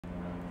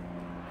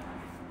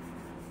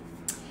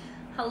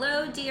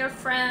Hello, dear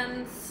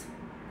friends.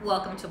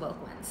 Welcome to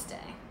Woke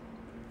Wednesday.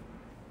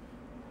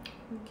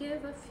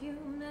 Give a few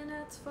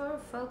minutes for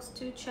folks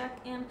to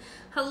check in.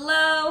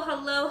 Hello,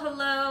 hello,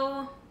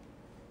 hello.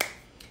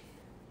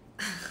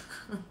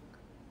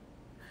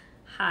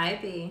 Hi,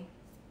 B.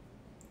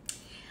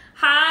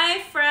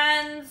 Hi,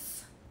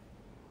 friends.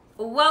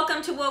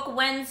 Welcome to Woke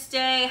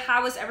Wednesday.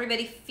 How is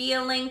everybody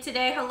feeling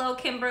today? Hello,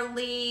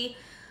 Kimberly.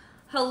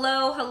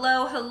 Hello,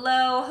 hello,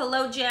 hello.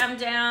 Hello, Jam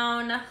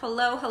Down.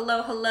 Hello,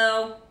 hello,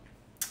 hello.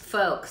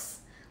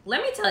 Folks,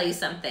 let me tell you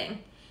something.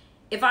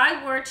 If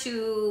I were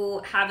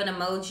to have an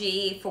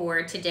emoji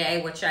for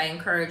today, which I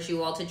encourage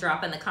you all to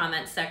drop in the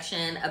comment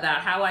section about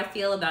how I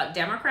feel about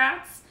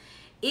Democrats,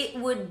 it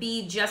would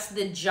be just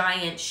the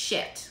giant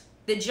shit,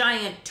 the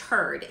giant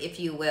turd, if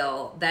you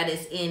will, that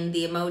is in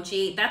the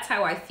emoji. That's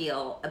how I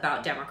feel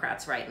about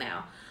Democrats right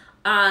now.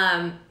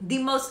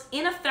 The most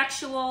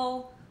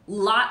ineffectual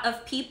lot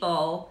of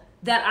people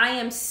that I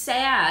am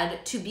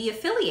sad to be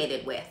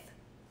affiliated with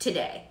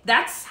today.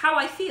 That's how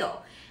I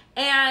feel.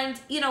 And,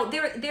 you know,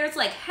 there's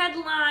like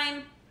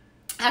headline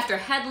after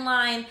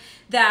headline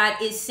that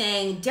is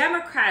saying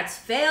Democrats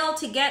fail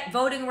to get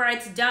voting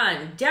rights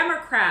done.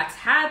 Democrats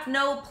have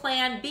no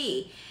plan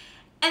B.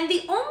 And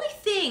the only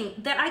thing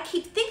that I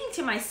keep thinking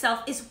to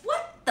myself is,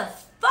 what the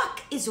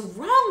fuck is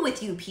wrong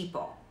with you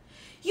people?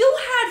 You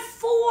had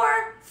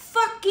 4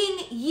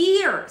 fucking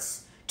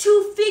years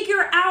to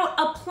figure out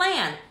a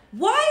plan.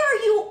 Why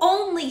are you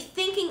only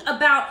thinking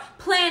about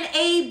plan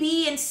A,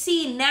 B, and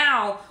C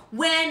now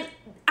when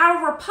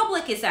our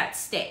republic is at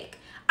stake?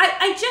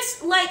 I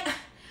just like,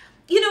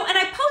 you know, and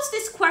I posed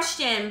this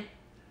question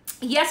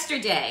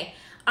yesterday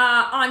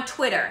on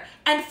Twitter,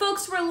 and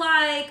folks were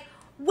like,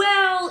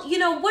 well, you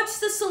know, what's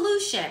the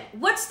solution?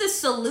 What's the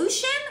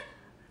solution?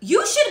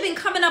 You should have been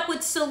coming up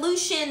with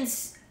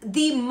solutions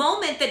the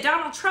moment that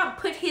Donald Trump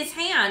put his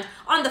hand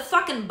on the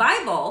fucking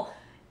Bible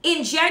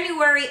in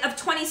January of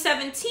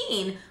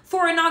 2017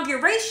 for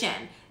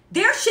inauguration.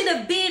 There should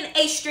have been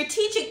a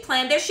strategic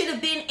plan. There should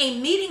have been a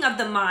meeting of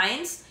the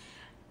minds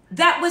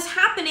that was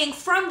happening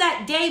from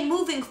that day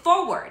moving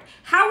forward.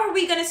 How are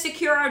we going to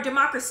secure our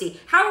democracy?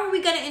 How are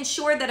we going to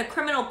ensure that a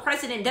criminal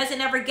president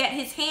doesn't ever get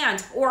his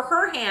hands or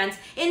her hands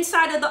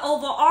inside of the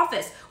Oval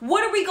Office?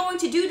 What are we going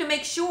to do to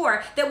make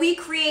sure that we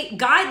create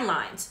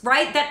guidelines,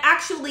 right, that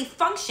actually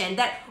function?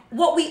 That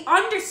what we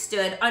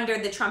understood under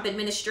the Trump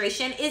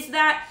administration is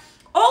that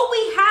all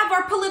we have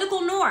are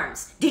political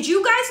norms. Did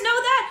you guys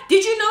know that?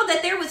 Did you know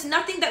that there was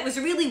nothing that was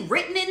really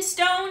written in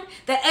stone?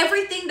 That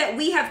everything that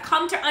we have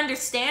come to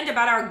understand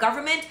about our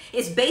government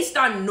is based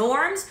on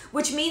norms,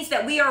 which means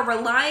that we are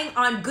relying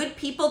on good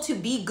people to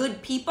be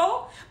good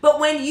people. But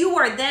when you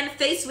are then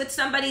faced with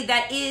somebody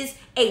that is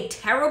a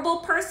terrible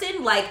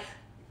person, like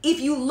if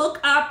you look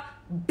up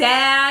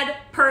bad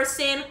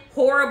person,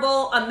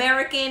 horrible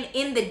American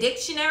in the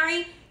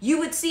dictionary, you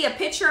would see a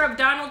picture of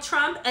Donald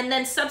Trump and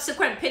then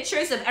subsequent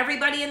pictures of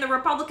everybody in the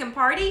Republican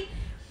Party.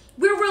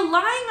 We're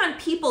relying on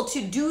people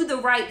to do the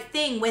right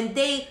thing when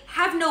they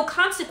have no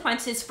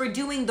consequences for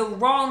doing the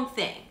wrong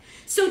thing.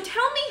 So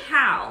tell me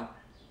how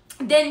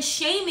then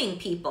shaming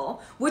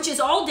people, which is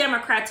all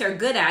Democrats are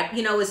good at,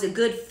 you know, is a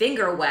good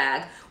finger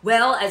wag.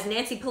 Well, as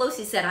Nancy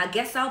Pelosi said, I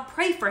guess I'll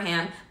pray for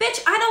him.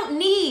 Bitch, I don't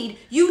need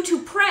you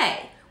to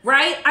pray,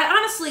 right? I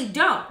honestly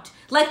don't.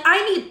 Like,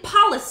 I need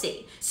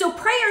policy. So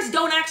prayers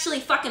don't actually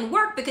fucking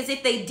work, because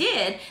if they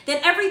did, then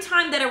every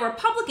time that a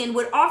Republican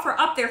would offer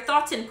up their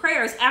thoughts and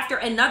prayers after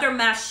another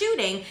mass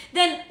shooting,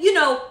 then, you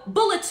know,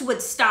 bullets would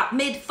stop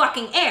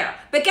mid-fucking air.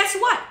 But guess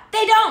what?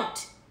 They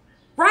don't,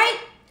 right?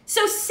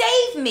 So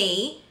save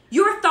me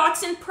your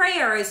thoughts and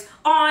prayers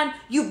on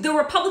the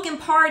Republican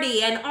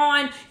Party and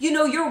on, you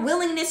know, your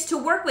willingness to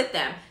work with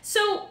them.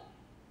 So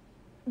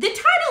the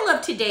title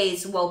of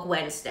today's Woke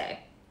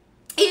Wednesday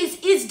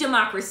is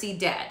Democracy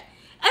Dead?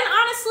 And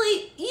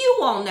honestly, you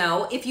all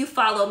know, if you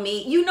follow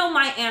me, you know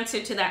my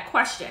answer to that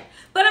question.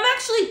 But I'm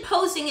actually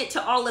posing it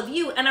to all of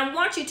you, and I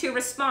want you to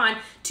respond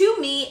to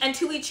me and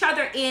to each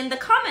other in the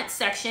comment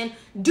section.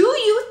 Do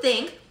you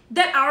think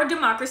that our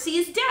democracy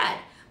is dead?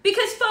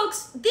 Because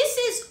folks, this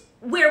is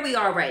where we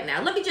are right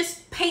now. Let me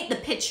just paint the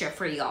picture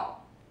for y'all.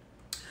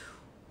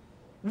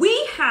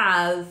 We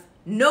have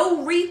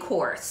no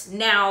recourse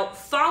now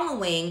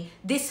following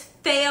this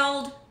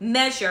failed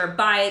measure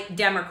by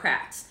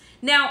Democrats.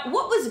 Now,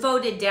 what was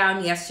voted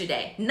down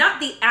yesterday? Not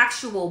the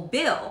actual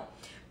bill,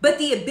 but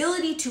the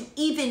ability to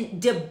even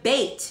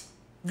debate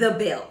the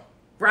bill,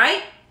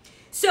 right?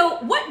 So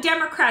what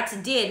Democrats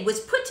did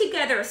was put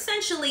together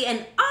essentially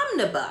an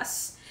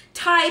omnibus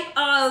type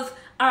of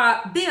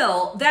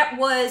bill that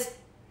was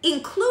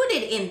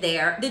included in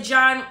there, the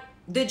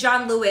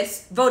John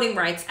Lewis Voting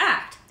Rights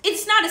Act.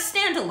 It's not a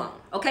standalone,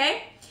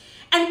 okay?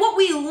 And what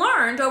we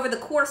learned over the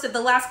course of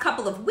the last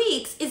couple of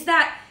weeks is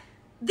that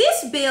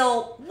this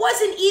bill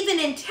wasn't even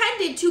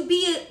intended to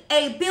be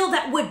a bill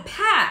that would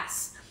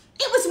pass.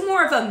 It was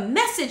more of a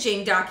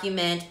messaging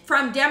document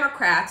from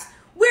Democrats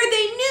where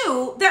they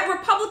knew that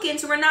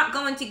Republicans were not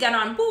going to get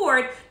on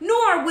board,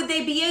 nor would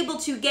they be able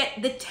to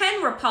get the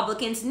 10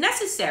 Republicans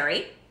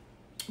necessary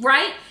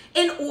right?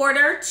 In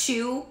order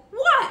to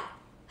what?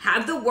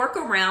 Have the work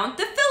around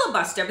the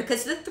filibuster,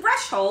 because the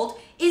threshold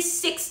is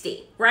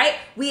 60, right?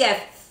 We have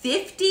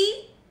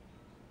 50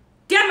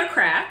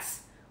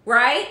 Democrats,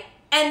 right?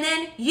 And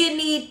then you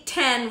need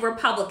 10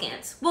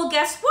 Republicans. Well,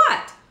 guess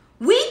what?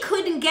 We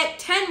couldn't get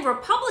 10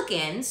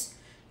 Republicans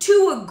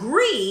to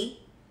agree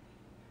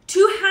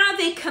to have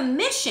a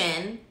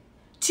commission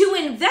to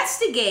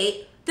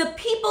investigate the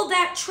people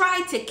that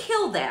tried to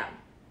kill them.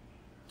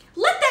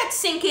 Let that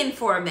sink in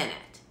for a minute.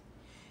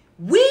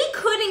 We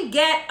couldn't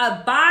get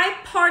a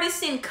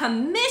bipartisan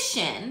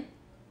commission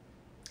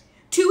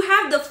to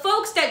have the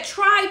folks that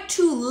tried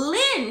to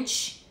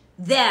lynch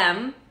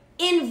them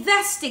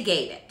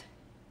investigated.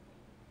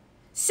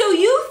 So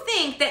you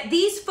think that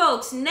these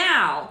folks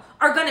now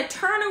are going to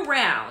turn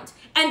around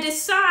and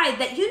decide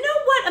that, you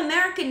know what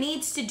America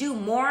needs to do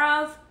more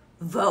of?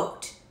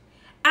 Vote.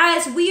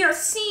 As we are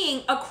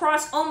seeing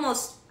across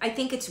almost, I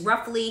think it's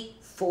roughly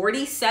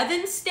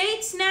 47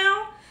 states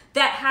now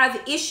that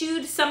have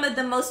issued some of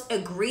the most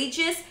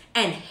egregious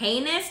and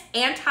heinous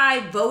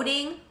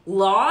anti-voting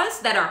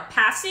laws that are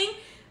passing.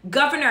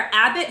 Governor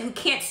Abbott, who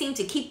can't seem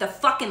to keep the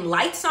fucking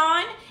lights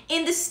on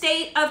in the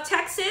state of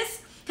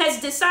Texas,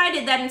 has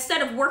decided that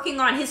instead of working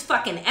on his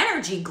fucking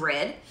energy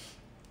grid,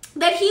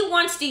 that he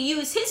wants to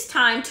use his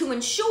time to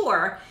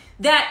ensure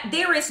that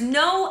there is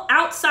no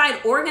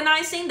outside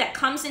organizing that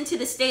comes into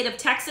the state of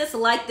Texas,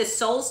 like the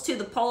Souls to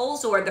the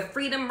Polls or the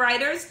Freedom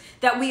Riders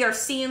that we are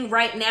seeing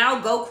right now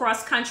go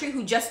cross country,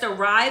 who just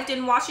arrived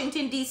in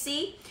Washington,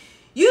 D.C.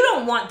 You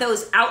don't want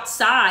those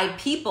outside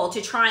people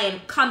to try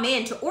and come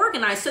in to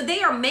organize, so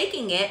they are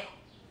making it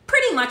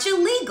pretty much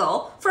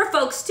illegal for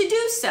folks to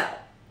do so,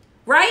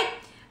 right?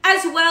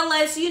 As well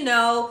as, you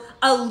know,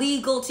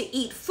 illegal to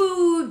eat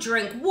food,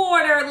 drink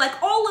water,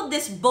 like all of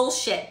this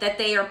bullshit that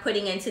they are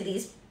putting into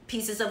these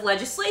pieces of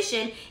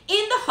legislation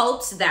in the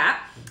hopes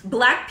that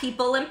Black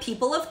people and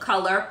people of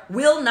color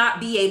will not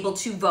be able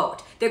to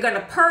vote. They're going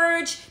to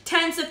purge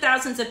tens of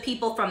thousands of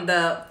people from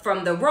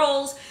the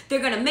rolls.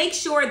 They're going to make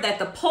sure that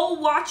the poll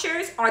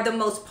watchers are the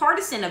most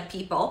partisan of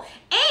people.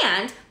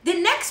 And the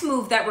next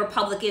move that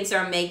Republicans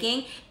are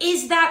making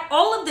is that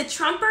all of the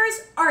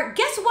Trumpers are,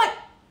 guess what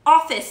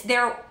office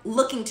they're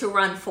looking to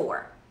run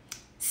for?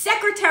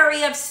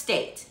 Secretary of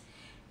State.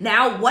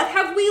 Now, what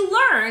have we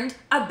learned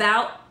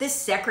about the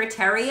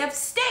Secretary of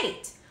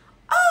State?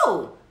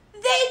 Oh,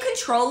 they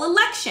control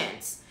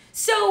elections.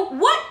 So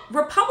what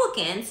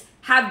Republicans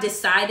have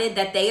decided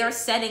that they are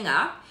setting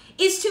up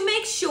is to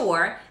make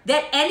sure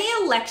that any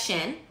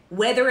election,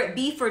 whether it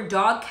be for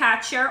dog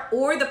catcher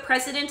or the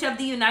President of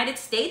the United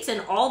States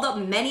and all the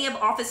many of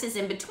offices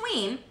in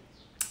between,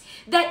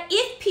 that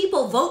if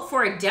people vote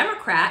for a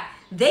Democrat,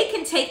 they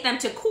can take them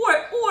to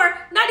court, or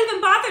not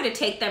even bother to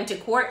take them to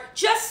court,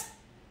 just,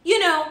 you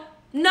know,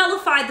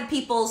 nullify the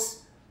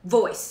people's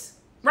voice,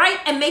 right?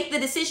 And make the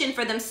decision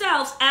for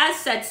themselves as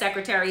said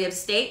Secretary of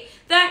State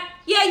that,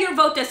 yeah, your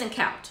vote doesn't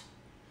count.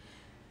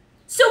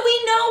 So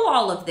we know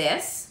all of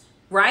this,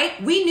 right?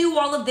 We knew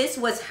all of this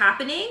was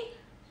happening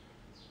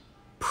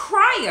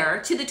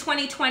prior to the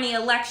 2020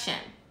 election.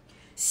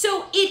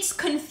 So it's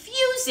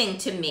confusing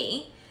to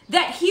me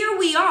that here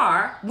we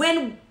are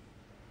when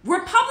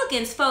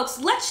Republicans,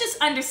 folks, let's just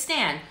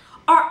understand,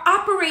 are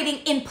operating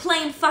in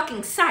plain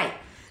fucking sight.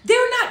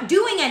 They're not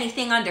doing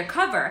anything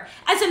undercover.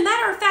 As a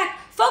matter of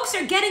fact, folks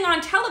are getting on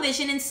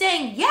television and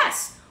saying,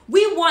 yes,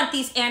 we want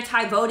these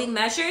anti-voting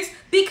measures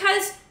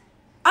because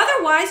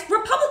otherwise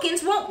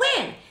Republicans won't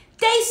win.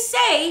 They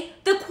say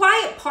the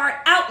quiet part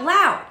out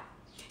loud.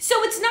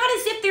 So it's not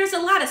as if there's a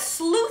lot of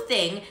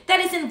sleuthing that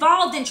is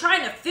involved in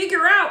trying to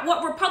figure out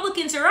what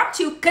Republicans are up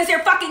to, because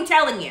they're fucking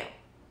telling you.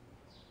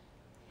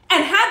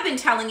 And have been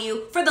telling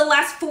you for the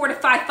last 4 to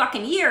 5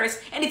 fucking years.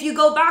 And if you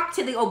go back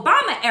to the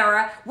Obama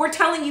era, we're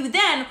telling you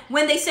then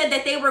when they said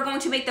that they were going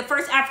to make the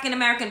first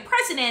African-American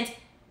president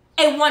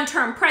a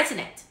one-term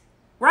president,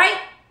 right?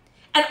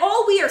 And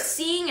all we are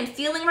seeing and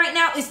feeling right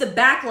now is the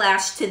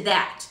backlash to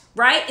that,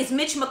 right? Is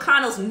Mitch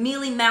McConnell's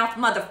mealy-mouthed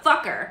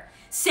motherfucker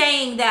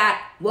saying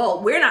that,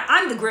 well,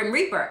 I'm the Grim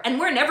Reaper and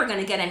we're never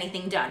going to get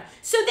anything done.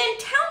 So then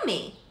tell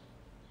me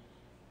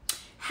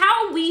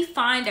how we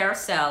find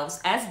ourselves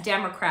as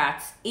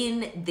Democrats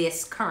in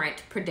this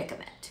current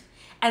predicament.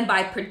 And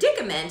by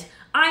predicament,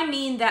 I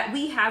mean that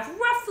we have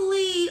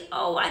roughly,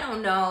 I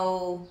don't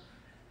know,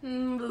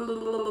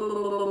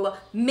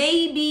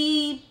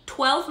 maybe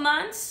 12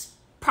 months,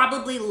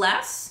 probably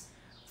less,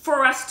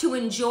 for us to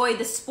enjoy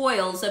the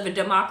spoils of a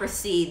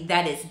democracy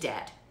that is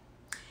dead.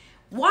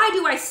 Why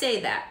do I say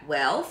that?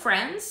 Well,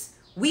 friends,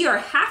 we are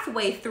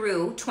halfway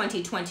through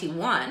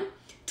 2021.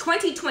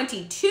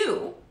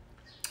 2022,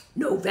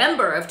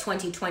 November of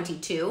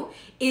 2022,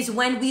 is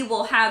when we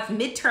will have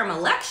midterm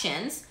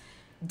elections.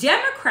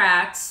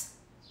 Democrats'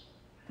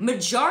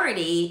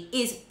 majority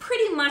is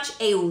pretty much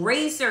a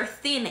razor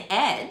thin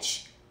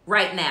edge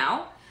right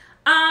now.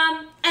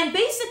 And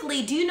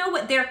basically, do you know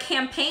what their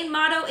campaign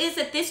motto is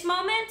at this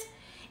moment?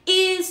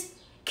 Is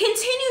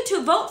continue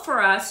to vote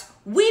for us.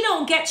 We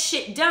don't get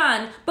shit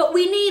done, but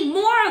we need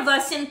more of us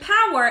us in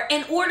power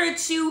in order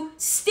to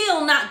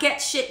still not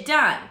get shit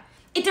done.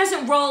 It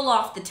doesn't roll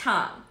off the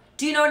tongue.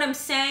 Do you know what I'm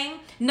saying?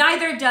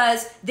 Neither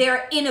does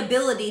their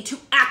inability to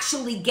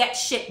actually get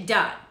shit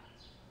done.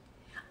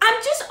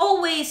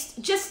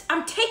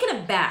 I'm taken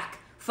aback,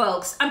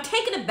 folks. I'm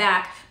taken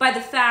aback by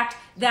the fact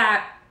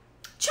that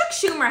Chuck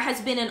Schumer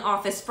has been in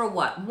office for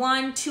what,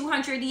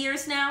 200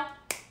 years now?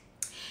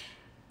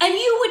 And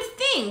you would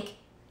think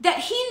that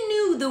he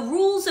knew the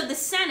rules of the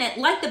Senate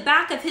like the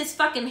back of his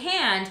fucking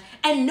hand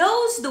and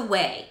knows the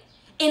way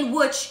in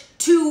which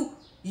to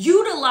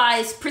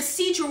utilize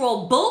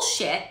procedural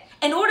bullshit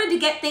in order to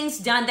get things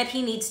done that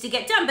he needs to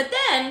get done. But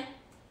then,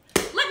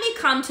 let me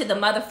come to the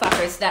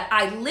motherfuckers that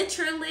I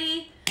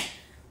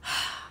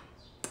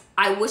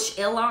wish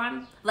ill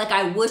on. Like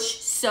I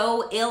wish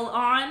so ill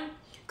on.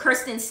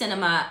 Kyrsten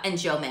Sinema and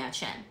Joe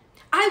Manchin.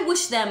 I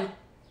wish them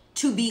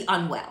to be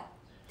unwell.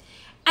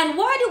 And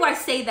why do I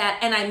say that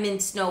and I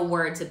mince no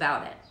words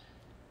about it?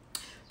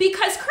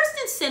 Because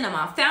Kyrsten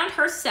Sinema found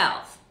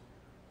herself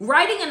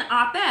writing an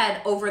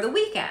op-ed over the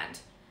weekend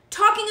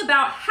talking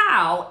about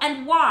how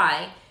and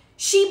why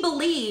she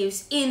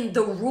believes in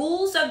the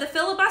rules of the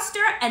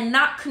filibuster and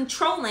not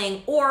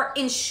controlling or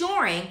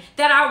ensuring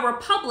that our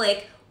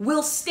republic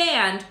will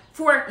stand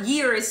for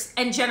years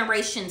and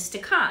generations to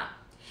come.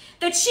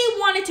 That she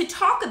wanted to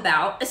talk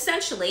about,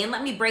 essentially, and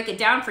let me break it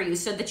down for you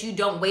so that you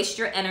don't waste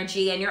your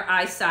energy and your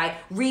eyesight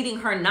reading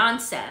her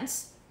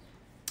nonsense.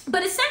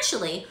 But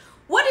essentially,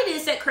 what it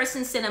is that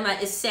Kyrsten Sinema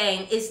is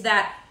saying is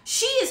that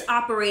she is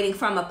operating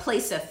from a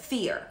place of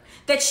fear.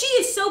 That she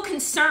is so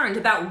concerned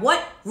about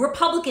what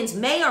Republicans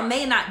may or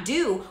may not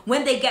do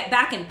when they get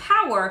back in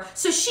power,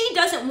 so she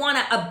doesn't want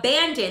to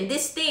abandon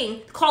this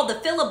thing called the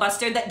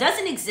filibuster that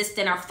doesn't exist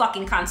in our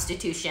fucking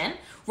Constitution,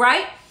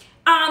 right?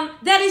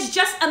 That is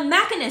just a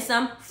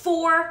mechanism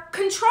for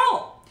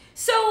control.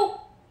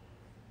 So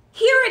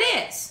here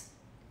it is.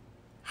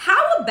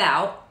 How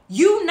about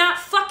you not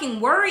fucking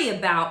worry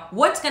about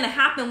what's going to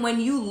happen when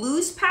you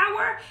lose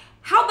power?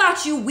 How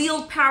about you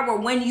wield power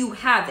when you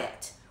have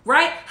it,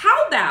 right?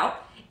 How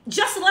about,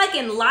 just like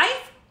in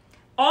life,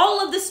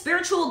 all of the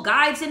spiritual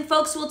guides and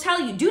folks will tell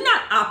you, do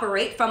not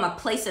operate from a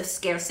place of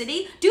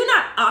scarcity. Do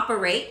not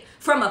operate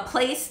from a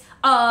place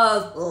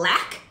of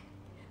lack.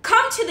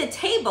 Come to the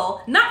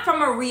table, not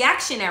from a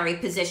reactionary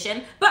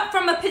position, but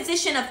from a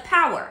position of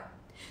power.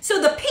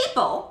 So the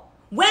people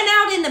went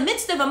out in the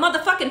midst of a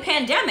motherfucking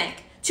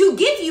pandemic to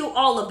give you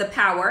all of the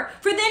power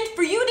for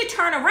you to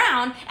turn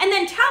around and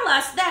then tell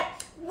us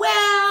that,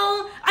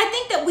 well, I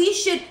think that we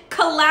should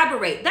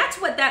collaborate. That's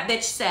what that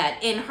bitch said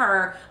in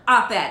her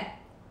op-ed.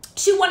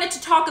 She wanted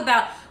to talk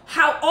about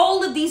how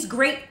all of these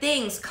great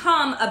things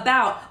come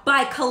about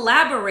by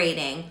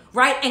collaborating,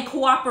 right, and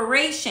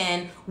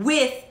cooperation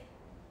with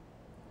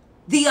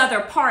the other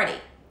party.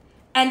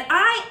 And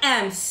I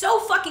am so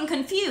fucking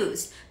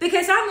confused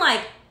because I'm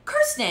like,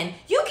 Kyrsten,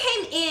 you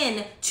came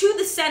in to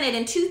the Senate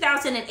in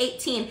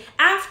 2018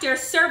 after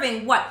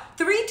serving,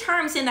 3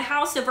 terms in the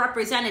House of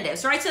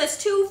Representatives, right? So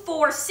that's 2,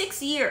 4,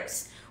 6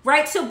 years,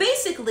 right? So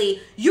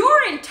basically,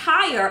 your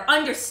entire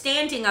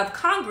understanding of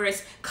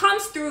Congress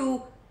comes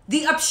through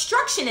the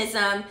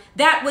obstructionism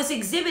that was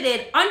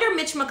exhibited under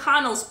Mitch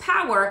McConnell's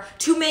power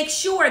to make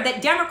sure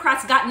that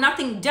Democrats got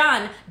nothing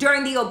done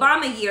during the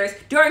Obama years,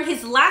 during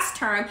his last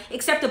term,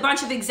 except a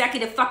bunch of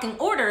executive fucking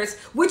orders,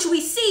 which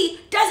we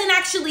see doesn't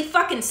actually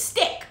fucking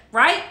stick,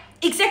 right?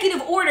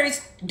 Executive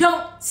orders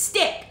don't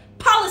stick.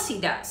 Policy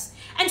does.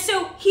 And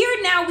so here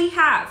now we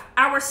have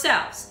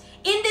ourselves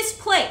in this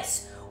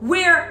place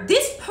where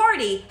this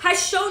party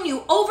has shown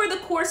you over the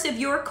course of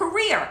your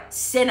career,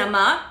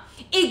 Sinema,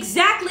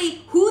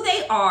 exactly who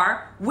they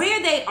are,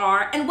 where they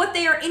are, and what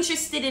they are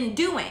interested in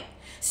doing.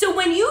 So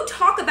when you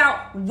talk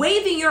about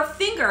waving your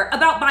finger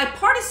about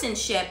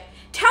bipartisanship,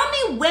 tell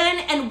me when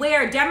and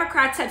where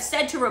Democrats have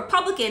said to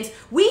Republicans,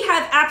 we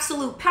have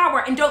absolute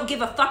power and don't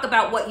give a fuck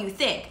about what you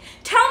think.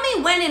 Tell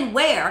me when and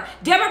where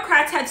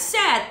Democrats have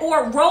said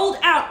or rolled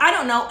out, I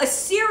don't know, a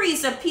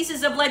series of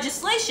pieces of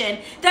legislation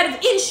that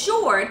have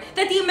ensured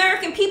that the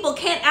American people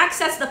can't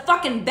access the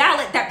fucking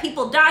ballot that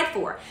people died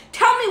for.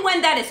 Tell me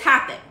when that has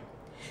happened.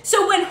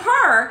 So when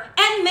her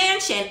and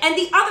Manchin and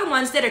the other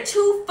ones that are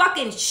too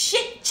fucking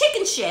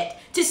chicken shit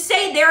to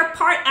say their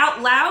part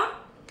out loud,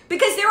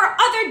 because there are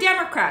other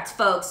Democrats,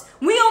 folks.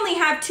 We only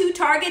have 2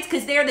 targets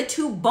because they're the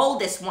 2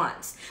 boldest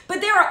ones.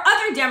 But there are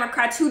other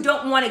Democrats who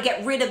don't want to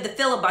get rid of the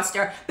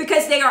filibuster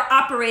because they are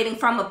operating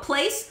from a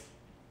place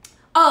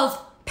of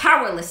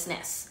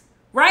powerlessness,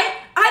 right?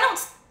 I don't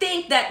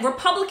think that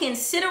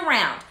Republicans sit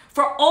around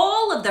for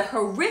all of the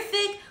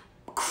horrific,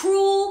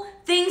 cruel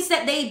things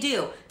that they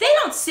do. They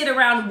don't sit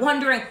around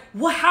wondering,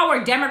 well, how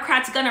are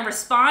Democrats going to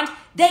respond?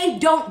 They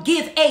don't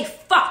give a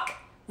fuck,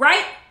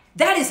 right?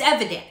 That is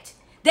evident.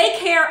 They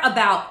care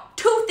about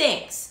 2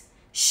 things: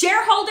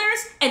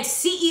 shareholders and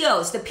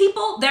CEOs, the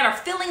people that are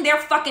filling their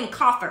fucking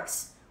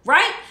coffers,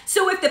 right?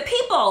 So if the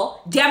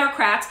people,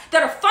 Democrats,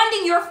 that are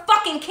funding your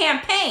fucking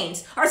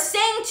campaigns are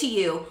saying to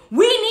you,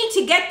 we need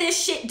to get this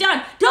shit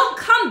done, don't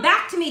come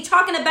back to me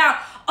talking about,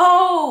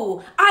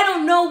 oh, I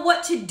don't know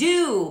what to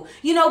do,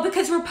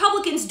 because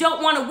Republicans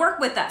don't want to work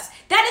with us.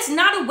 That is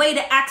not a way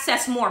to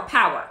access more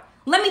power.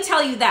 Let me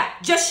tell you that,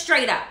 just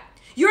straight up.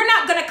 You're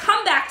not going to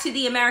come back to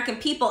the American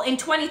people in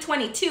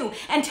 2022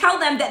 and tell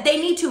them that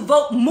they need to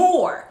vote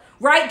more,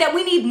 right? That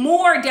we need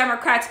more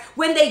Democrats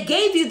when they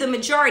gave you the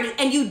majority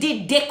and you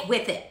did dick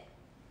with it.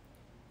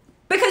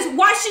 Because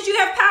why should you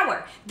have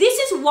power? This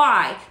is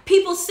why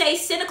people say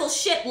cynical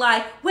shit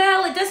like,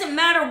 well, it doesn't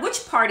matter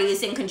which party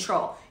is in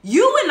control.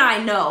 You and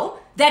I know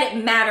that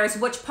it matters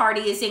which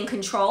party is in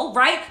control,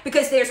 right?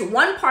 Because there's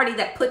one party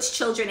that puts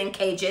children in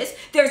cages.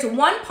 There's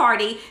one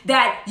party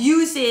that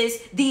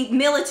uses the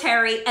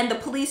military and the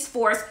police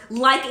force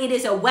like it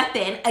is a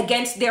weapon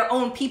against their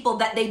own people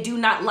that they do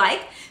not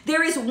like.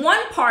 There is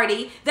one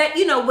party that,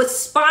 was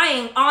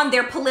spying on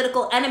their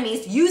political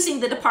enemies using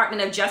the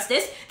Department of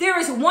Justice. There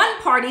is one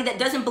party that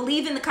doesn't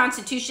believe in the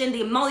Constitution,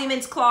 the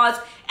Emoluments Clause,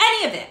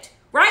 any of it,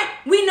 right?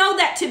 We know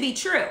that to be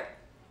true.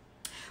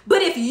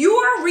 But if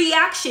your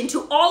reaction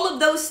to all of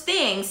those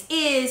things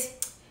is,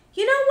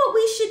 you know what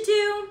we should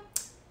do?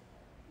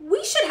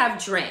 We should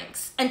have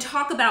drinks and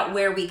talk about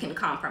where we can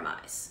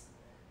compromise.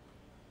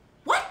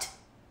 What?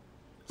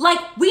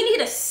 Like we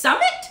need a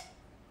summit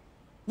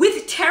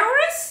with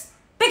terrorists?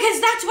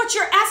 Because that's what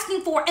you're asking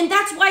for, and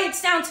that's why it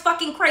sounds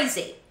fucking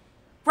crazy,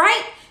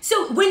 right?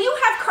 So when you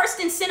have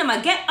Kirsten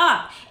Sinema get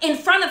up in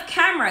front of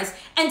cameras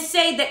and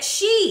say that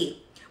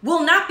she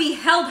will not be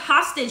held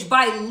hostage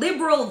by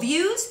liberal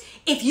views,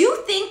 if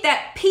you think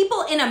that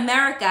people in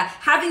America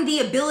having the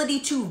ability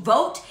to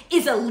vote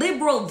is a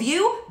liberal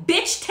view,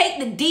 bitch, take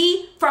the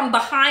D from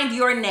behind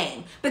your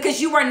name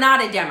because you are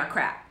not a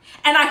Democrat.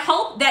 And I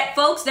hope that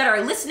folks that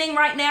are listening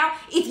right now,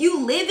 if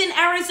you live in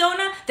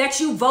Arizona, that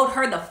you vote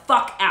her the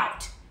fuck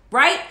out,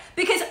 right?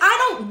 Because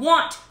I don't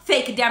want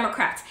fake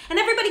Democrats. And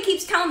everybody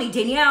keeps telling me,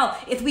 Danielle,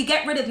 if we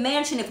get rid of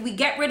Manchin, if we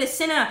get rid of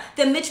Sinema,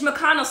 then Mitch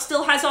McConnell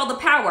still has all the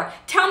power.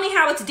 Tell me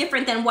how it's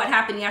different than what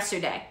happened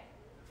yesterday.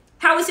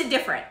 How is it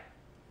different?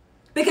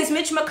 Because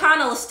Mitch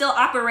McConnell is still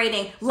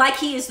operating like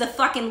he is the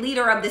fucking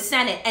leader of the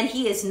Senate, and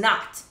he is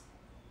not.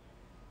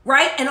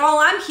 Right? And all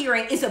I'm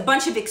hearing is a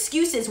bunch of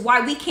excuses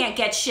why we can't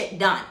get shit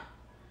done.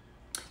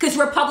 Because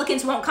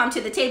Republicans won't come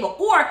to the table.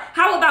 Or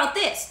how about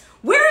this?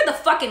 Where are the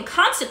fucking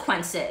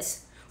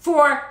consequences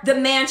for the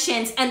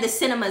Manchins and the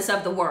Sinemas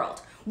of the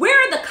world? Where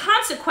are the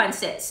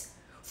consequences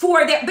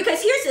for their...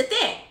 Because here's the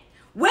thing.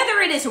 Whether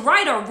it is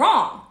right or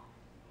wrong,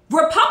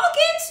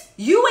 Republicans,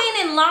 you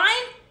ain't in line,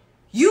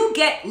 you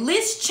get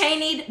Liz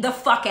Cheney'd the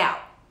fuck out,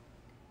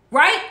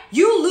 right?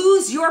 You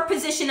lose your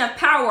position of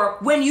power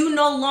when you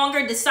no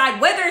longer decide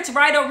whether it's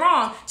right or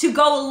wrong to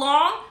go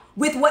along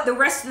with what the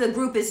rest of the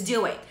group is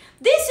doing.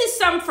 This is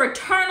some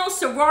fraternal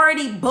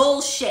sorority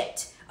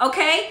bullshit,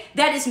 okay?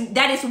 That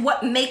is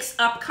what makes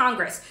up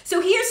Congress.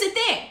 So here's the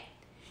thing.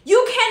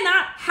 You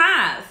cannot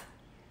have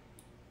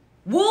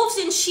wolves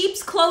in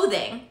sheep's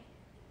clothing,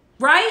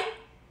 right?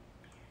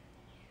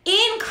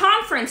 In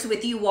conference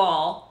with you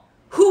all,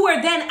 who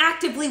are then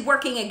actively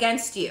working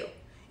against you.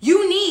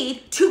 You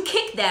need to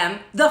kick them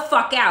the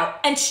fuck out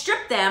and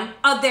strip them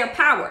of their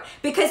power.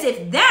 Because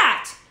if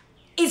that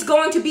is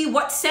going to be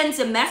what sends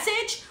a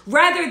message,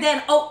 rather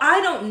than, oh,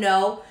 I don't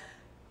know,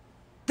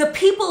 the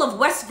people of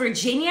West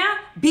Virginia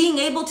being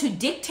able to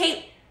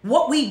dictate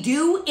what we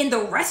do in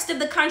the rest of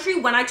the country,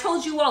 when I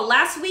told you all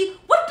last week,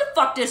 what the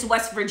fuck does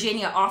West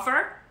Virginia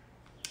offer?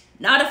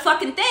 Not a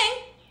fucking thing,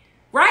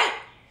 right?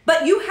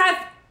 But you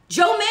have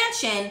Joe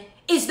Manchin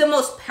is the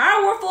most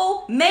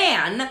powerful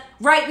man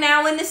right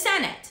now in the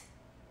Senate,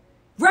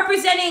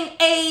 representing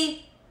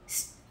a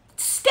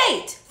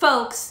state,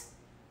 folks,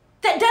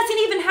 that doesn't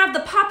even have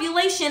the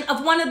population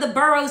of one of the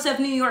boroughs of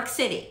New York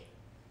City.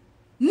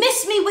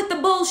 Miss me with the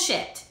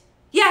bullshit.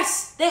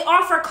 Yes, they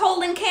offer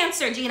colon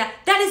cancer, Gina.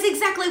 That is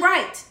exactly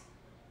right.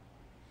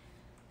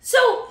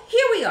 So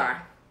here we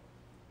are.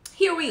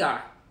 Here we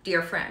are,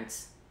 dear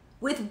friends,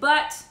 with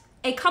but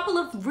a couple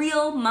of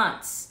real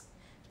months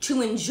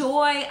to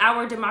enjoy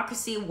our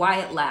democracy while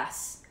it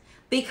lasts,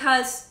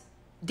 because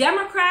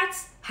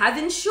Democrats have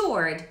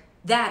ensured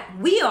that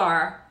we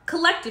are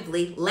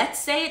collectively, let's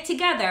say it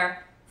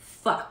together,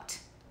 fucked.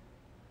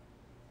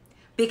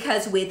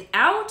 Because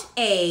without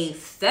a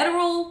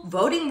federal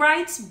voting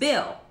rights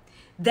bill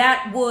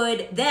that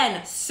would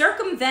then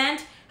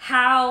circumvent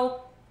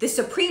how the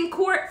Supreme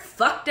Court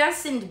fucked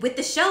us with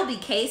the Shelby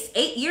case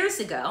 8 years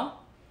ago,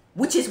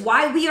 which is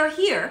why we are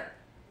here,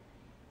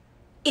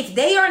 if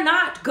they are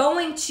not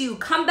going to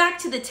come back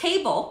to the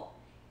table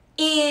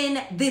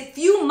in the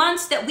few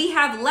months that we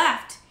have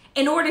left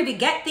in order to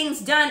get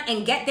things done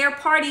and get their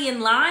party in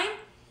line,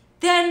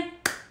 then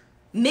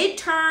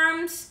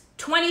midterms,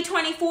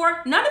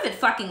 2024, none of it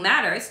fucking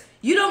matters.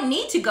 You don't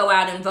need to go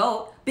out and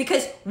vote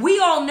because we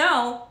all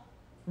know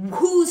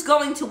who's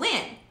going to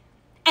win.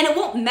 And it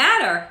won't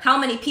matter how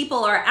many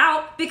people are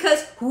out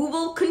because who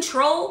will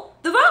control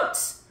the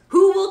votes?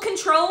 Who will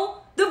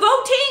control the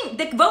voting,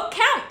 the vote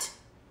count?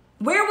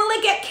 Where will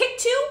it get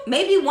kicked to?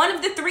 Maybe one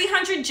of the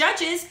 300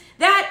 judges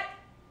that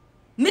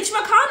Mitch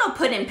McConnell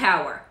put in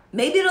power.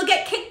 Maybe it'll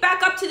get kicked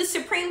back up to the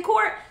Supreme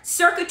Court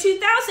circa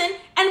 2000,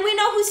 and we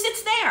know who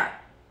sits there.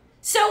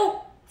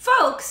 So,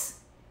 folks,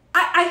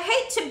 I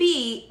hate to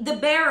be the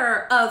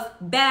bearer of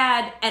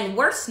bad and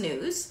worse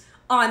news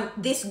on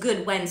this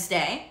Good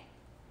Wednesday,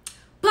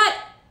 but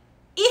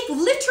if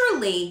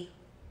literally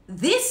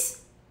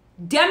this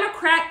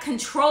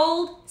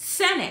Democrat-controlled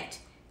Senate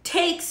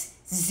takes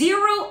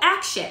zero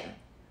action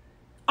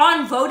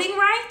on voting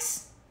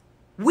rights,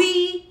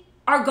 we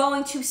are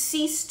going to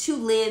cease to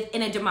live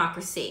in a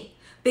democracy,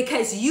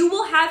 because you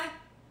will have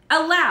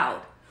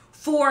allowed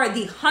for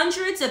the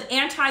hundreds of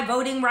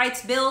anti-voting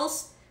rights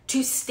bills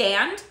to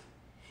stand.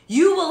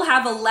 You will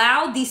have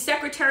allowed the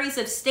secretaries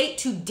of state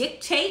to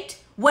dictate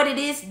what it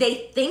is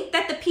they think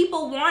that the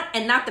people want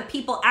and not the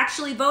people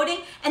actually voting.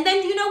 And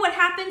then you know what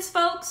happens,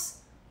 folks?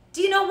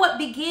 Do you know what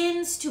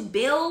begins to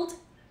build?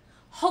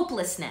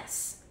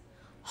 Hopelessness.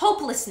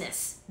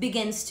 Hopelessness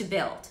begins to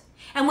build.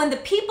 And when the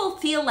people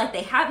feel like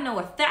they have no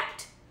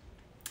effect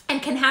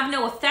and can have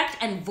no effect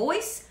and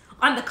voice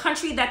on the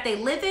country that they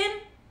live in,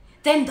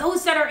 then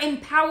those that are in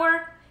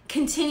power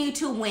continue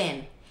to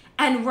win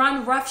and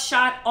run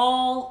roughshod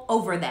all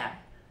over them,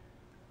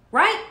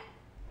 right?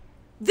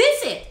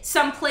 Visit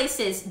some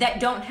places that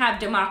don't have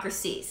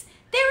democracies.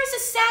 There is a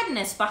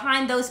sadness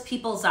behind those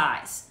people's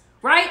eyes,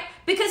 right?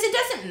 Because it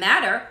doesn't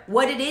matter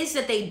what it is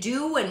that they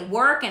do and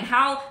work and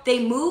how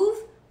they move,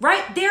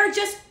 right? They're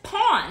just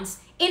pawns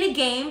in a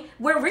game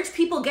where rich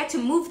people get to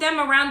move them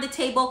around the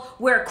table,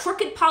 where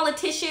crooked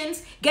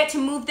politicians get to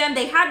move them.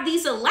 They have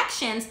these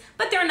elections,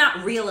 but they're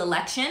not real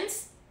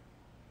elections,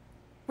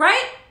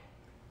 right?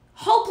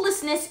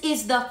 Hopelessness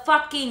is the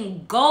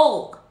fucking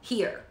goal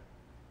here.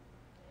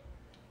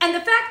 And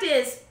the fact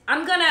is,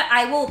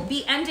 I will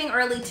be ending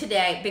early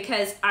today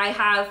because I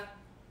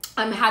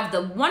have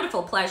the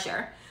wonderful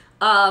pleasure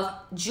of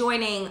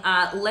joining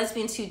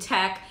Lesbians Who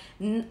Tech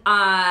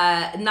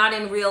Not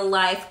in Real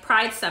Life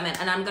Pride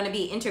Summit, and I'm going to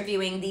be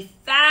interviewing the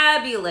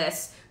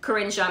fabulous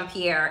Corinne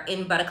Jean-Pierre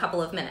in but a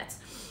couple of minutes.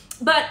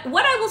 But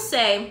what I will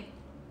say,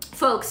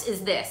 folks,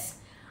 is this.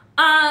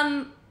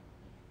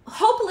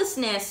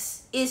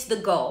 Hopelessness is the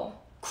goal.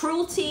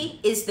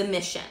 Cruelty is the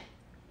mission,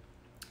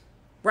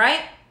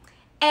 right?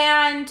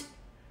 And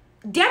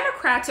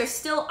Democrats are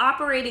still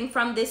operating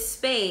from this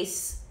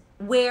space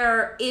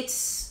where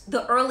it's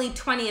the early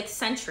 20th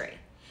century.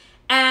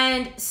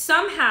 And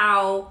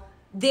somehow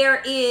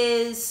there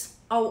is,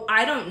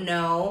 I don't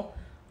know,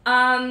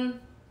 a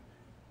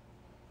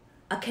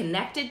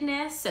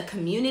connectedness, a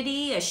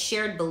community, a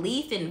shared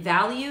belief in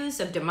values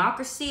of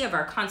democracy, of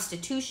our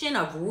Constitution,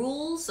 of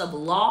rules, of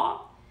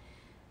law.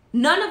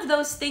 None of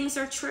those things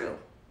are true.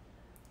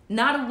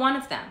 Not a one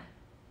of them.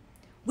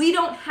 We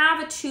don't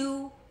have a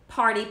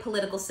two-party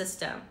political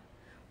system.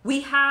 We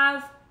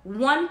have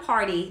one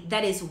party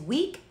that is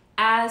weak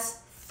as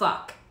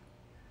fuck.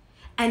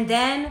 And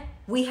then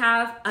we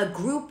have a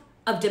group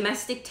of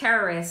domestic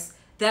terrorists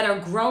that are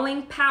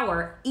growing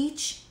power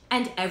each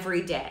and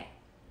every day.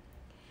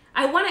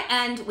 I want to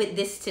end with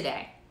this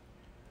today.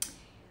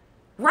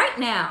 Right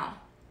now,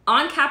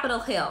 on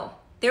Capitol Hill,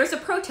 there's a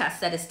protest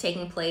that is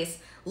taking place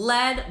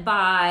led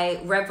by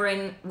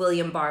Reverend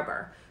William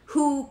Barber,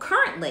 who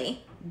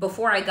currently,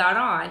 before I got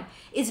on,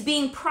 is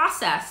being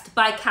processed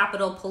by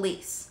Capitol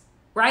Police,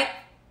 right?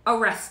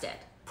 Arrested,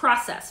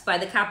 processed by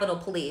the Capitol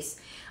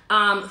Police,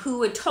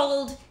 who had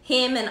told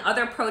him and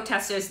other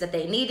protesters that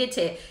they needed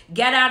to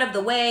get out of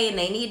the way and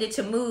they needed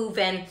to move,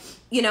 and,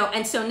 you know,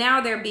 and so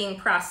now they're being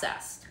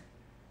processed.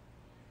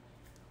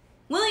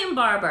 William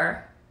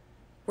Barber,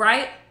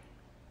 right?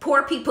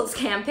 Poor People's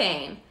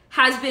Campaign,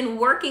 has been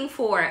working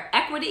for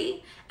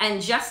equity and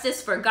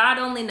justice for God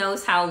only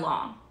knows how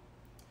long.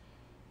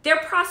 They're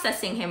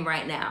processing him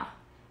right now.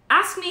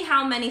 Ask me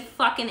how many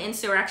fucking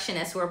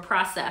insurrectionists were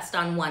processed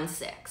on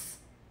 1/6.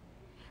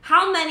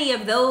 How many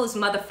of those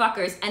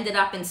motherfuckers ended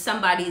up in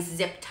somebody's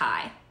zip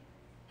tie?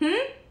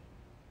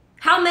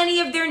 How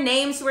many of their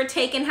names were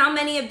taken? How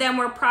many of them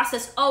were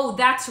processed? Oh,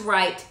 that's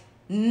right,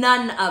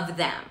 none of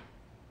them.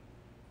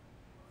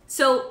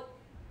 So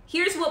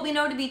here's what we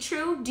know to be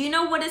true. Do you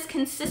know what is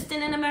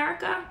consistent in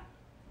America?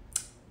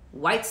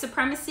 White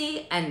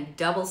supremacy and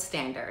double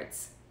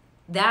standards.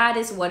 That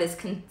is what is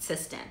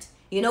consistent.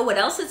 You know what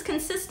else is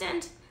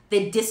consistent?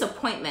 The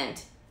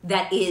disappointment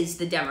that is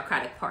the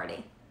Democratic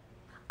Party.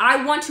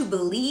 I want to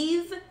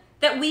believe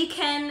that we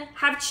can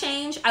have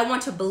change. I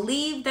want to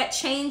believe that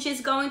change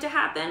is going to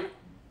happen.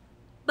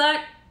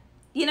 But,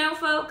 you know,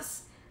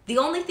 folks, the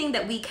only thing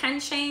that we can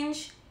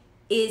change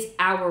is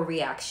our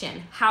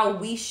reaction, how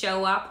we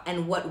show up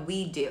and what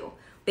we do.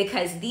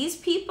 Because these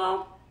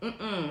people,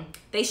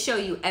 they show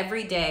you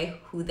every day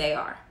who they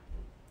are.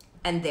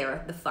 And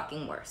they're the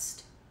fucking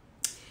worst.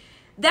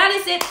 That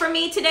is it for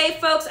me today,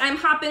 folks. I'm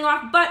hopping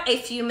off but a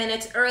few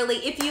minutes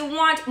early. If you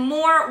want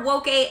more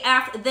Woke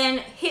AF, then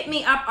hit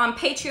me up on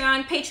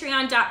Patreon,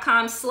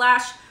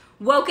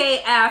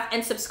 patreon.com/WokeAF,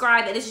 and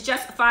subscribe. It is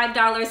just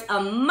 $5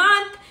 a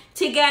month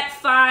to get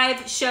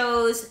 5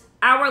 shows,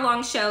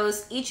 hour-long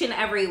shows each and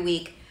every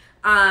week.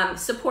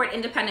 Support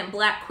independent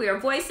Black queer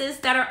voices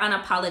that are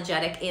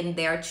unapologetic in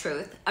their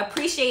truth.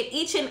 Appreciate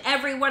each and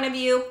every one of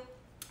you.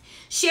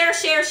 Share,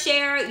 share,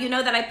 share. You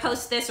know that I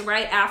post this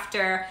right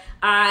after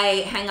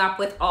I hang up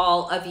with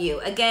all of you.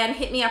 Again,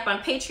 hit me up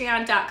on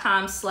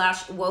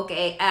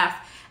patreon.com/wokeaf.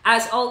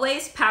 As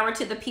always, power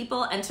to the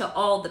people and to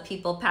all the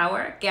people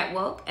power. Get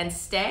woke and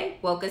stay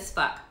woke as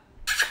fuck.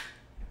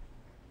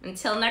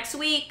 Until next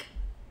week.